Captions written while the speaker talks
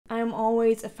I'm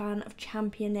always a fan of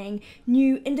championing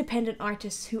new independent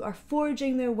artists who are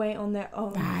forging their way on their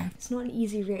own. It's not an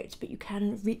easy route, but you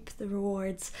can reap the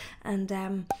rewards, and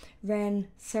Ren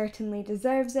certainly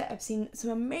deserves it. I've seen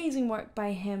some amazing work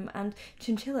by him, and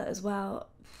Chinchilla as well.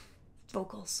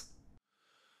 Vocals.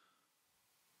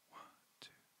 1, 2,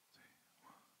 3,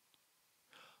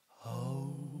 1.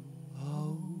 Oh,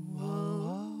 oh, oh,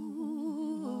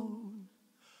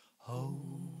 oh,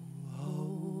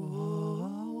 oh,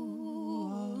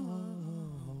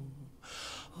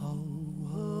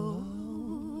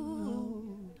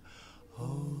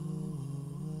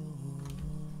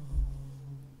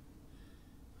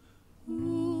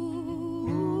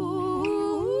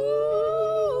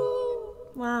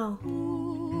 Wow.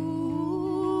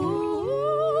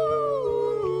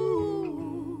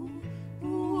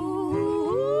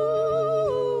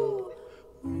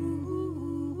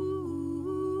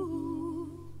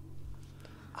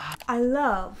 I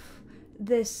love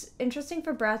this interesting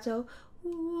vibrato.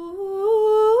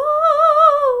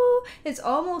 It's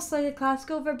almost like a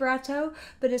classical vibrato,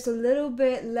 but it's a little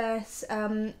bit less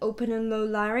open and low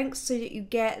larynx, so that you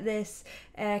get this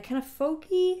kind of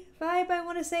folky vibe, I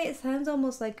want to say. It sounds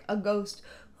almost like a ghost.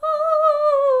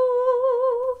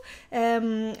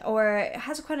 Or it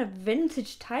has a kind of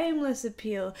vintage, timeless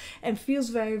appeal and feels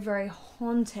very, very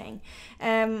haunting.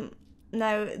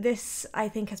 Now, this, I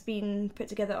think, has been put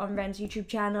together on Ren's YouTube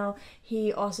channel.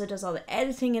 He also does all the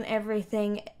editing and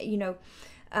everything. You know,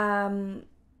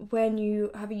 when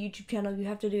you have a YouTube channel, you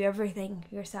have to do everything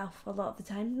yourself a lot of the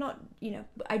time. Not, you know,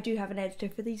 I do have an editor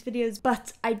for these videos,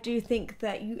 but I do think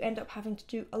that you end up having to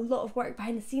do a lot of work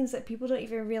behind the scenes that people don't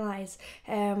even realise.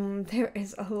 There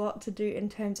is a lot to do in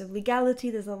terms of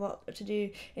legality. There's a lot to do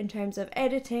in terms of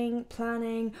editing,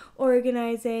 planning,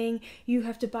 organising. You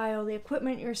have to buy all the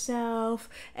equipment yourself,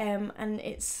 and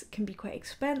it can be quite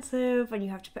expensive, and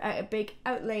you have to put out a big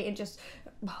outlay and just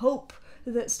hope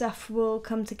that stuff will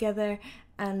come together.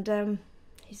 And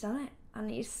he's done it,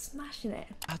 and he's smashing it.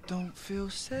 I don't feel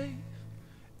safe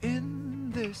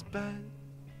in this bed.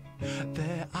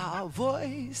 There are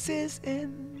voices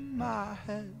in my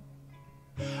head.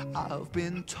 I've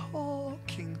been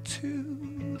talking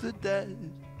to the dead,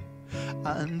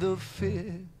 and the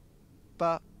fear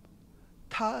baptized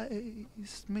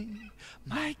me.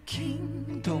 My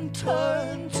kingdom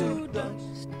turned to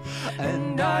dust,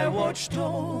 and I watched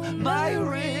all my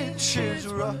riches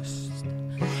rust.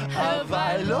 Have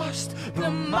I lost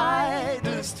the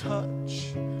Midas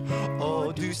touch,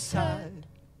 or do sad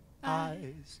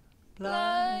eyes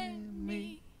blind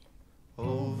me?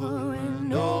 Over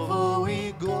and over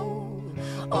we go,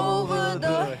 over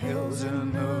the hills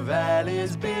and the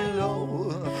valleys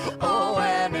below. Oh,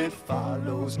 and it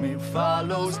follows me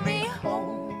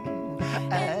home,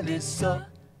 and it suffocates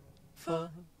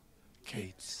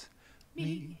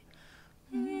me.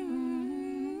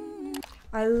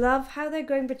 I love how they're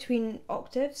going between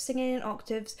octaves, singing in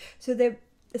octaves, so they're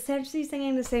essentially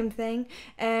singing the same thing,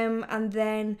 and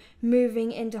then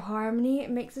moving into harmony. It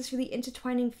makes this really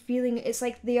intertwining feeling. It's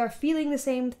like they are feeling the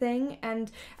same thing, and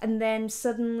then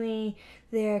suddenly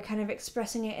they're kind of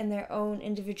expressing it in their own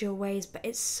individual ways, but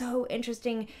it's so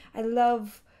interesting. I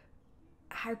love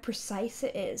how precise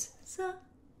it is. Suffocate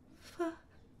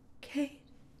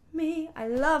me. I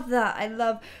love that. I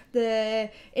love the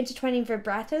intertwining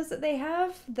vibratos that they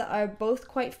have that are both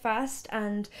quite fast,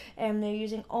 and they're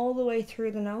using all the way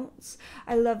through the notes.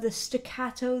 I love the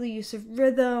staccato, the use of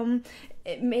rhythm,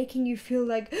 it making you feel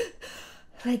like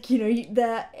you know,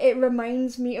 that it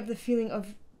reminds me of the feeling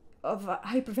of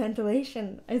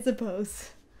hyperventilation, I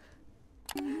suppose.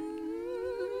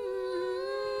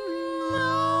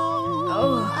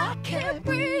 Oh, I can't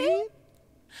breathe.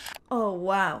 Oh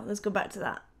wow, let's go back to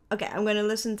that. Okay, I'm going to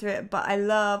listen through it, but I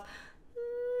love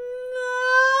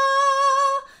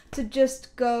to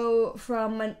just go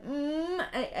from an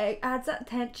it adds that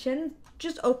tension,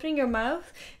 just opening your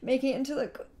mouth, making it into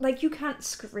like you can't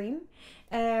scream.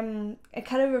 It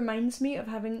kind of reminds me of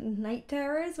having night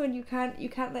terrors when you can't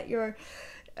let you're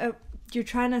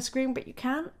trying to scream but you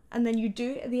can't, and then you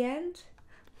do it at the end.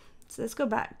 So let's go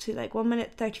back to like 1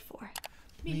 minute 34.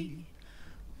 Me.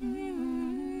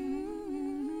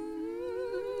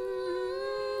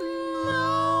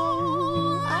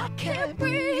 I can't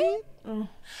breathe.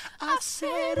 I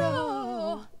said,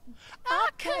 oh, I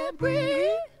can't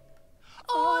breathe.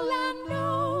 All I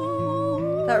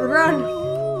know. That run.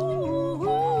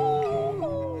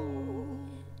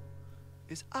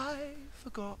 Is I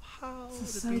forgot how This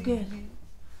is to so be good. me.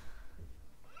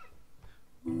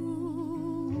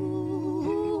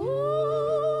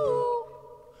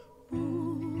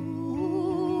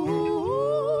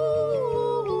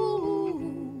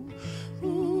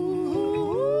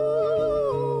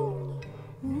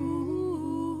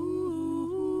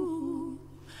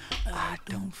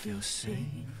 feel safe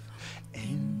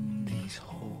in these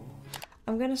halls.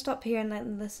 I'm going to stop here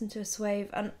and listen to a swathe,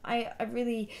 and I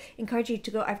really encourage you to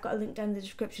go. I've got a link down in the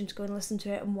description to go and listen to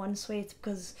it in one swathe,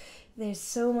 because there's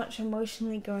so much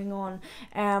emotionally going on,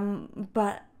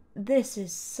 but this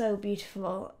is so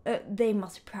beautiful. They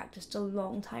must have practiced a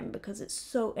long time, because it's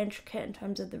so intricate in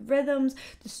terms of the rhythms,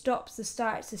 the stops, the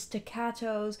starts, the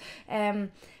staccatos,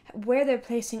 where they're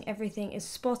placing everything is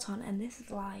spot on, and this is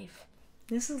live.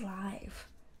 This is live.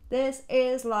 This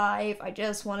is live. I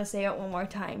just want to say it one more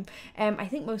time. I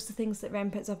think most of the things that Ren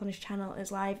puts up on his channel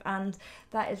is live, and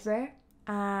that is rare,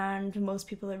 and most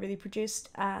people are really produced,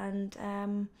 and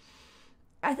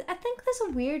I think there's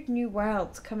a weird new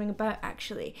world coming about,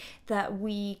 actually, that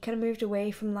we kind of moved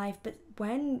away from live, but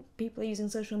when people are using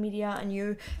social media and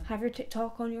you have your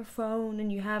TikTok on your phone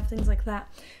and you have things like that,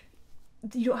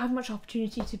 you don't have much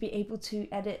opportunity to be able to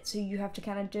edit, so you have to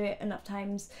kind of do it enough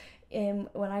times. When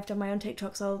I've done my own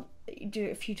TikToks, I'll do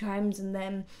it a few times and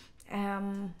then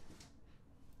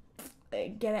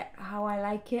get it how I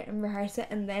like it and rehearse it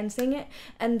and then sing it.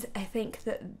 And I think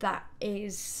that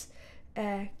is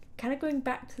kind of going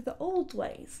back to the old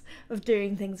ways of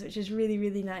doing things, which is really,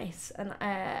 really nice. And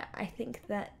I think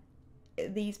that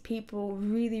these people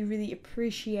really, really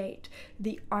appreciate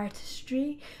the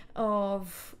artistry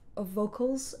of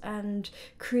vocals and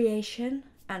creation.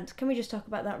 And can we just talk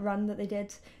about that run that they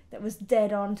did that was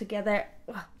dead on together?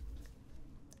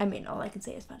 I mean, all I can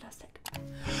say is fantastic.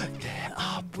 There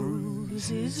are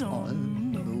bruises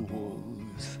on the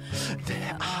walls,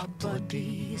 there are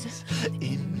bodies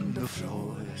in the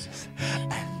floors,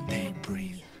 and they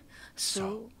breathe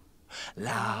so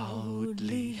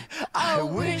loudly. I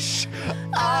wish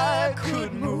I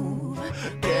could move,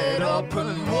 get up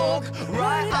and walk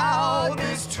right out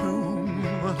this tomb.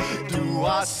 Do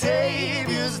our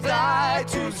saviors die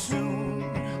too soon?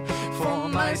 For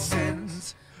my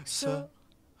sins surround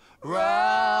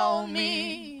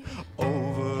me.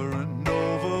 Over and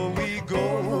over we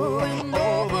go,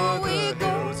 over the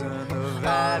hills and the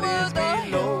valleys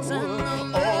below.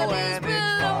 Oh, and it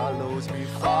follows me,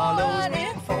 follows me,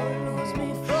 follows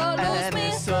me, and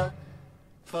it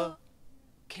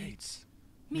suffocates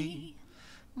me.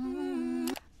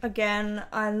 Again,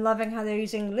 I'm loving how they're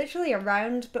using literally a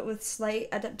round but with slight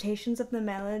adaptations of the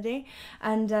melody,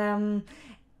 and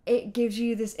it gives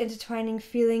you this intertwining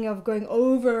feeling of going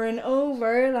over and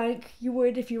over like you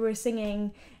would if you were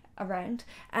singing a round,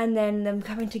 and then them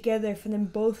coming together for them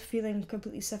both feeling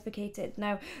completely suffocated.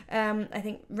 Now, I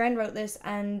think Ren wrote this,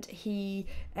 and he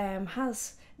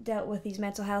has dealt with these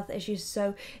mental health issues,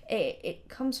 so it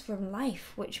comes from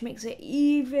life, which makes it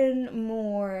even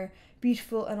more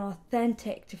beautiful and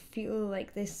authentic to feel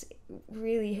like this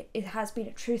really, it has been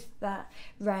a truth that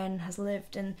Ren has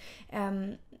lived. And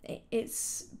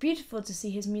it's beautiful to see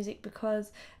his music,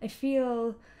 because I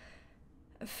feel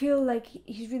like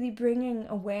he's really bringing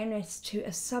awareness to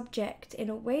a subject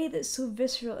in a way that's so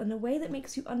visceral, in a way that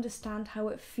makes you understand how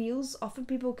it feels. Often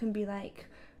people can be like,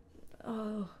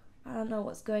 oh, I don't know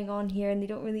what's going on here, and they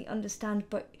don't really understand,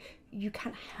 but you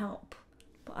can't help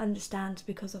but understand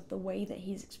because of the way that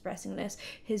he's expressing this.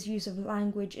 His use of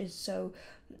language is so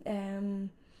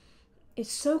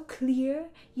it's so clear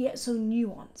yet so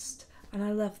nuanced, and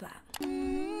I love that.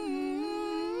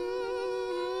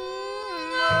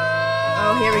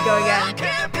 Oh, here we go again. I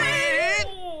can't breathe.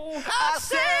 I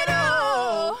said,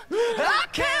 oh, I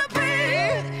can't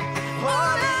breathe. All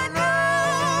I know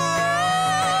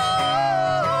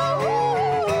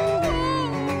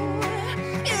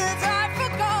is I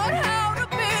forgot how to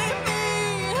be me.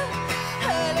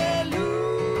 Hallelujah.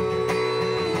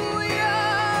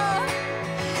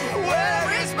 Where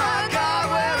is my God?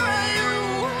 Where are you?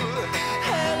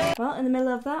 Well, in the middle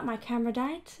of that, my camera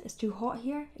died. It's too hot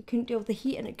here. It couldn't deal with the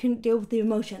heat, and it couldn't deal with the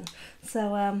emotion.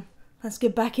 So let's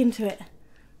get back into it.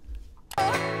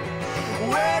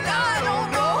 When I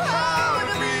don't know how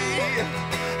to be.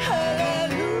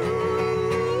 Hallelujah.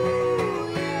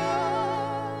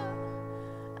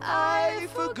 I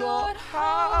forgot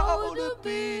how to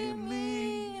be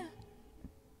me.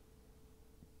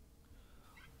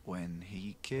 When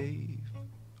he gave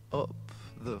up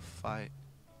the fight,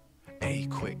 a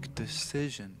quick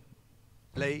decision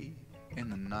late in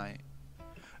the night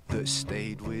that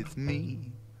stayed with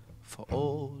me for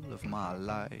all of my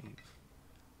life.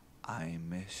 I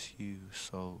miss you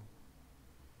so.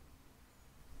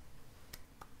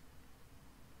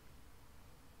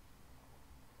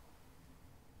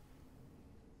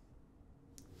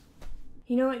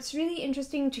 You know, it's really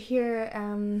interesting to hear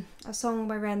a song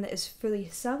by Ren that is fully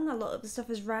sung. A lot of the stuff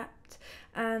is rapped,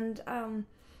 and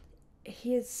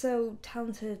he is so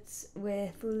talented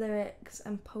with lyrics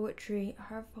and poetry.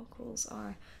 Her vocals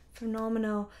are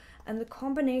phenomenal, and the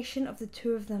combination of the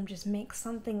two of them just makes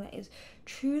something that is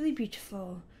truly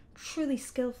beautiful, truly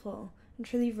skillful, and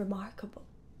truly remarkable.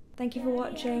 Thank you for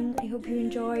watching. I hope you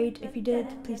enjoyed. If you did,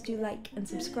 please do like and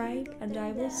subscribe, and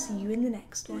I will see you in the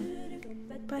next one.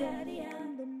 Bye.